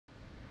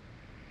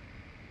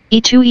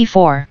e2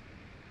 e4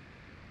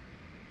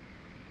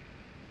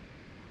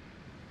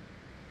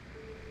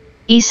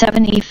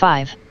 e7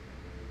 e5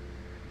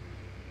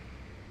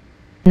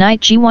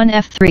 knight g1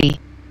 f3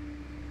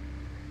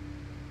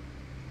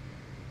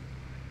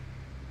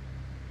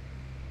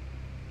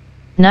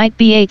 knight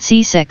b8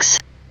 c6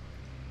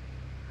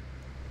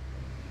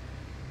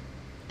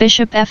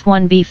 bishop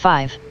f1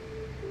 b5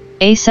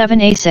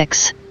 a7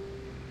 a6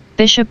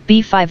 bishop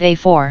b5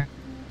 a4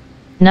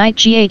 knight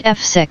g8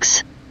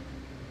 f6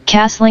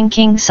 castling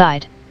king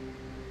side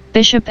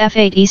bishop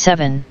f8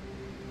 e7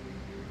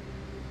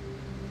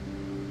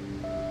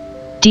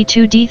 d2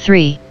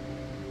 d3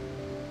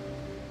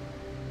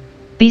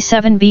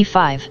 b7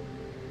 b5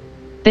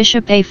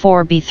 bishop a4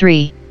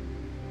 b3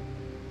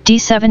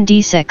 d7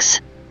 d6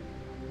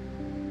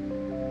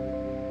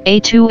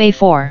 a2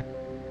 a4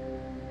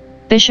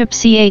 bishop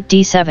c8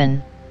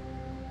 d7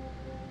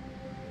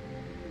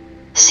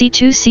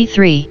 c2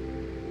 c3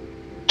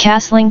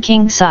 castling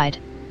king side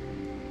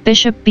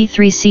bishop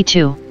b3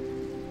 c2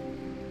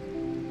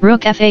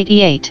 rook f8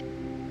 e8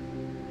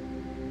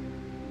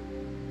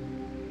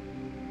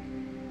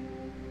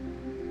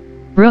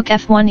 rook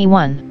f1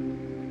 e1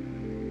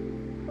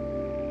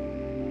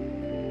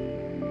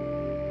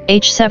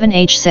 h7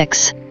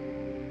 h6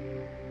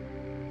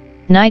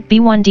 knight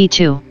b1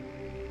 d2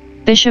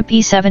 bishop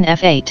e7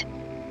 f8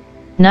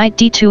 knight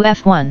d2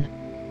 f1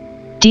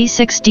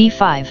 d6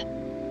 d5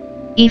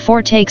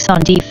 e4 takes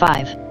on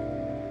d5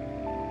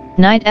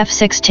 knight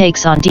f6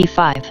 takes on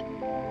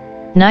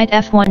d5 knight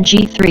f1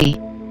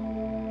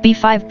 g3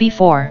 b5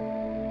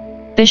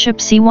 b4 bishop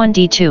c1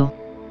 d2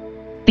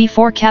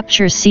 b4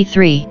 captures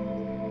c3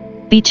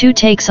 b2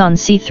 takes on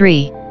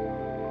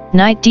c3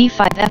 knight d5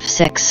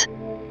 f6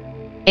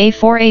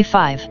 a4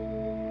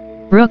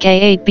 a5 rook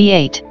a8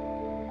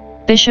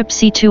 b8 bishop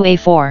c2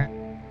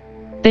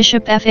 a4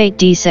 bishop f8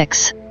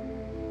 d6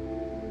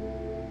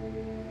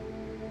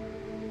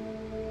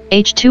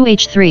 h2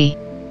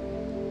 h3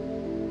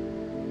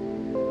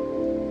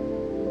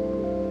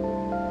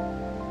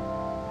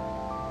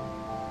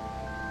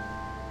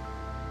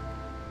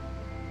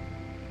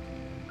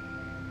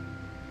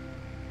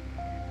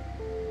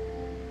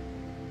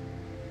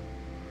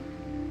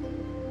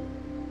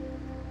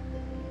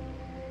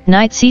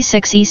 knight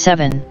c6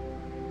 e7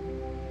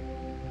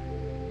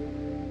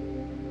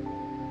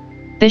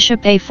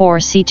 bishop a4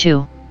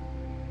 c2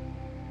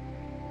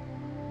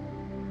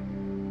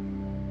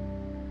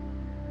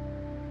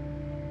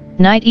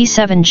 knight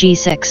e7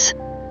 g6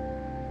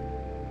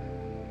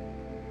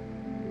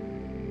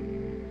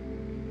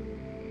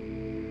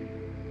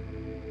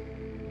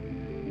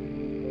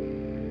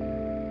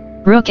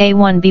 rook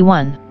a1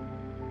 b1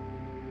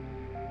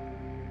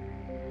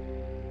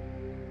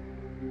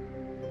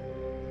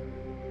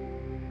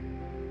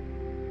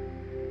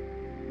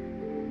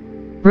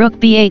 rook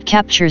b8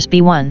 captures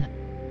b1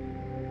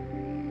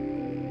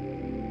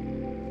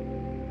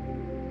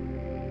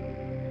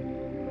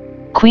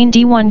 queen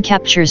d1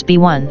 captures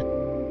b1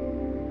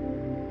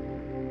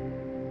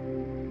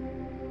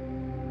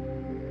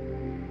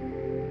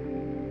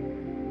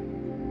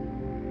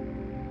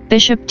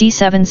 bishop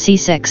d7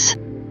 c6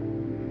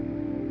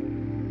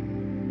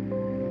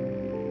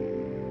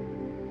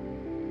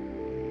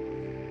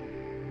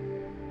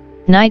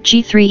 knight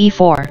g3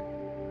 e4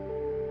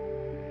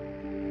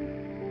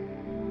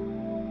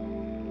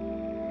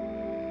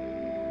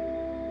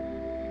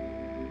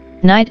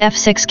 knight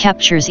f6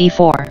 captures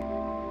e4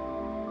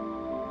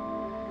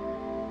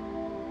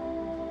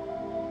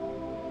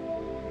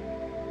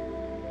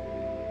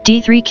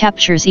 d3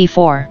 captures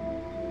e4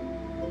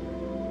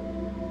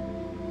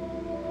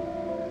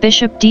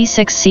 bishop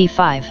d6 c5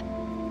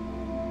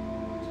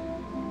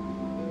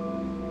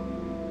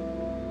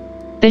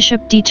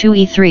 bishop d2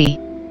 e3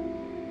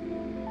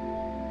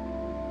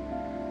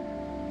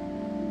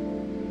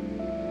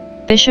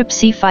 bishop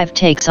c5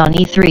 takes on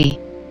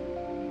e3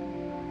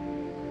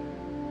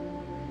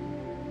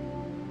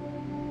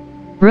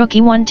 rook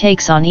e1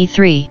 takes on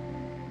e3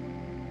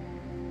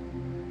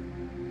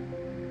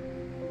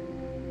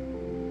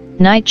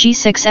 knight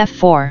g6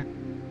 f4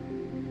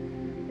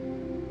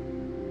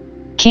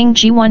 king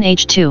g1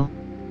 h2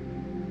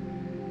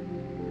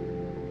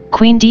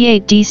 queen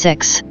d8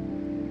 d6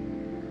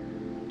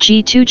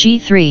 g2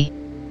 g3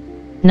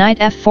 knight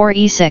f4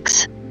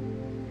 e6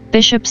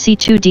 bishop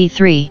c2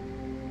 d3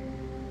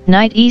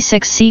 knight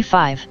e6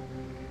 c5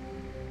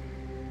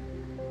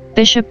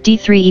 bishop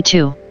d3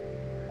 e2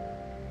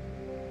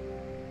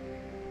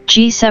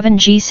 g7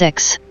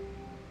 g6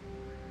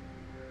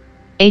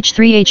 h3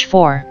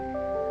 h4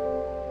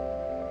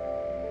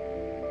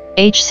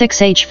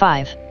 h6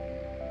 h5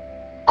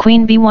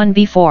 queen b1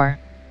 b4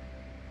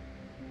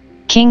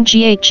 king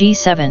g8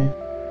 g7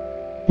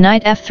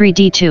 knight f3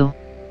 d2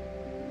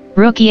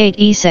 rook e8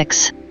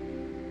 e6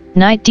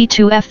 knight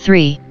d2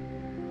 f3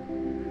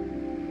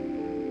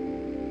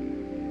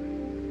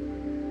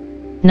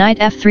 knight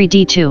f3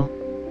 d2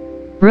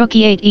 rook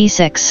e8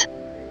 e6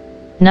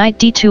 knight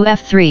d2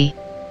 f3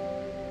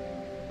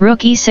 rook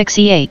e6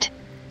 e8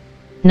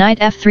 knight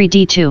f3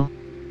 d2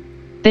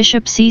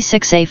 bishop c6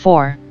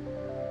 a4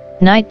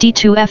 Knight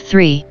d2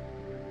 f3.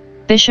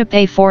 Bishop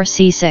a4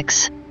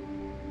 c6.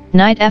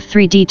 Knight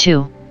f3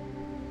 d2.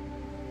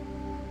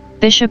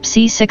 Bishop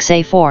c6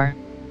 a4.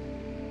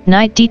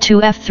 Knight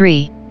d2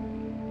 f3.